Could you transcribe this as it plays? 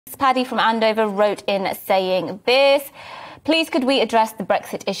Paddy from Andover wrote in saying this: please could we address the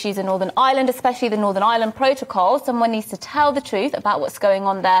Brexit issues in Northern Ireland, especially the Northern Ireland Protocol? Someone needs to tell the truth about what's going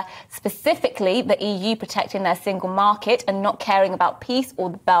on there, specifically the EU protecting their single market and not caring about peace or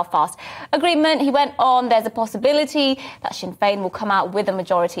the Belfast Agreement. He went on, there's a possibility that Sinn Féin will come out with a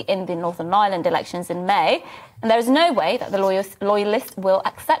majority in the Northern Ireland elections in May. And there is no way that the loyalists will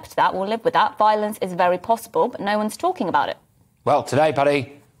accept that, will live with that. Violence is very possible, but no one's talking about it. Well, today,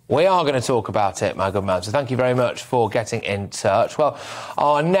 Paddy, we are going to talk about it, my good man. So thank you very much for getting in touch. Well,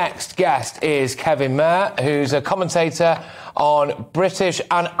 our next guest is Kevin Meagher, who's a commentator on British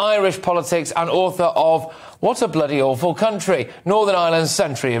and Irish politics and author of What a Bloody Awful Country, Northern Ireland's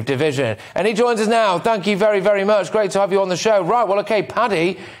Century of Division. And he joins us now. Thank you very, very much. Great to have you on the show. Right, well, OK,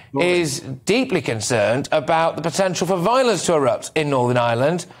 Paddy is deeply concerned about the potential for violence to erupt in Northern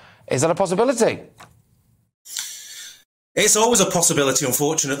Ireland. Is that a possibility? It's always a possibility,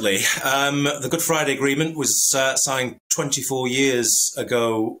 unfortunately. The Good Friday Agreement was signed 24 years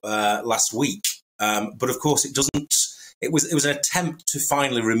ago last week. But of course, it doesn't. It was an attempt to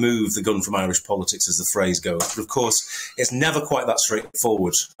finally remove the gun from Irish politics, as the phrase goes. But of course, it's never quite that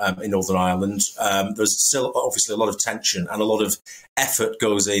straightforward in Northern Ireland. There's still obviously a lot of tension and a lot of effort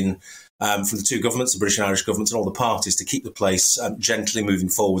goes in from the two governments, the British and Irish governments and all the parties, to keep the place gently moving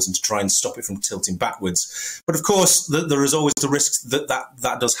forwards and to try and stop it from tilting backwards. But of course, there is always the risk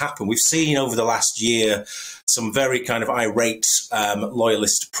that does happen. We've seen over the last year some very kind of irate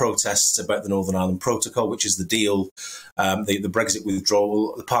loyalist protests about the Northern Ireland Protocol, which is the deal, the Brexit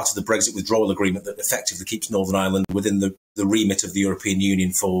withdrawal, the part of the Brexit withdrawal agreement that effectively keeps Northern Ireland within the remit of the European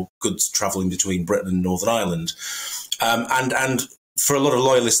Union for goods travelling between Britain and Northern Ireland. And for a lot of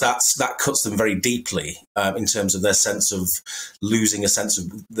loyalists, that cuts them very deeply in terms of their sense of losing a sense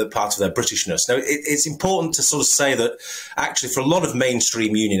of the part of their Britishness. Now, it's important to sort of say that actually for a lot of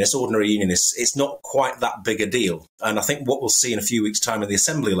mainstream unionists, ordinary unionists, it's not quite that big a deal. And I think what we'll see in a few weeks' time in the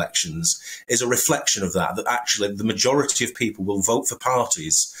Assembly elections is a reflection of that actually the majority of people will vote for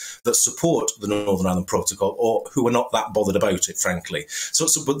parties that support the Northern Ireland Protocol or who are not that bothered about it, frankly.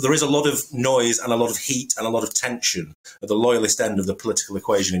 But there is a lot of noise and a lot of heat and a lot of tension at the loyalist end of the political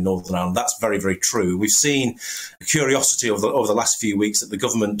equation in Northern Ireland. That's very, very true. We've seen a curiosity over the last few weeks that the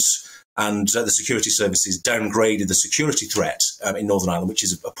government and the security services downgraded the security threat in Northern Ireland, which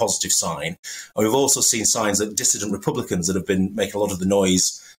is a positive sign. And we've also seen signs that dissident Republicans that have been making a lot of the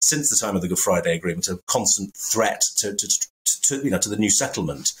noise since the time of the Good Friday Agreement, a constant threat to the new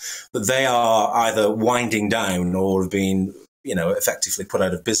settlement, that they are either winding down or have been effectively put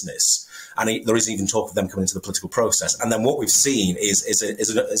out of business. And there is even talk of them coming into the political process. And then what we've seen is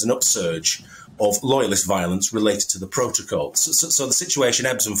an upsurge of loyalist violence related to the protocol. So the situation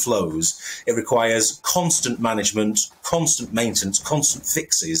ebbs and flows. It requires constant management, constant maintenance, constant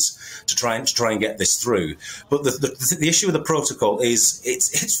fixes to try and get this through. But the issue with the protocol is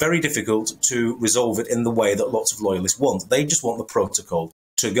it's very difficult to resolve it in the way that lots of loyalists want. They just want the protocol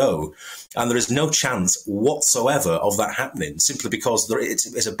to go, and there is no chance whatsoever of that happening, simply because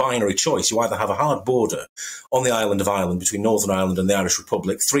it's a binary choice. You either have a hard border on the island of Ireland between Northern Ireland and the Irish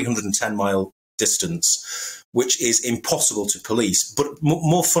Republic, 310-mile distance, which is impossible to police. But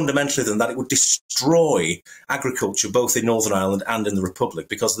more fundamentally than that, it would destroy agriculture both in Northern Ireland and in the Republic,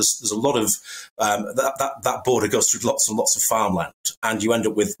 because there's a lot of that border goes through lots and lots of farmland, and you end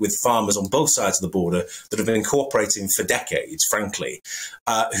up with farmers on both sides of the border that have been cooperating for decades, frankly,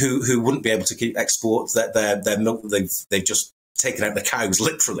 who wouldn't be able to export their milk. They've just taken out the cows,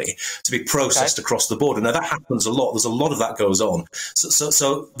 literally, to be processed across the border. Now, that happens a lot. There's a lot of that goes on.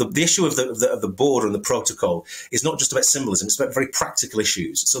 So the issue of the border and the protocol is not just about symbolism, it's about very practical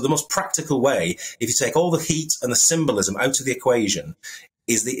issues. So the most practical way, if you take all the heat and the symbolism out of the equation,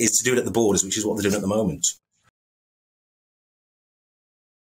 is to do it at the borders, which is what they're doing at the moment.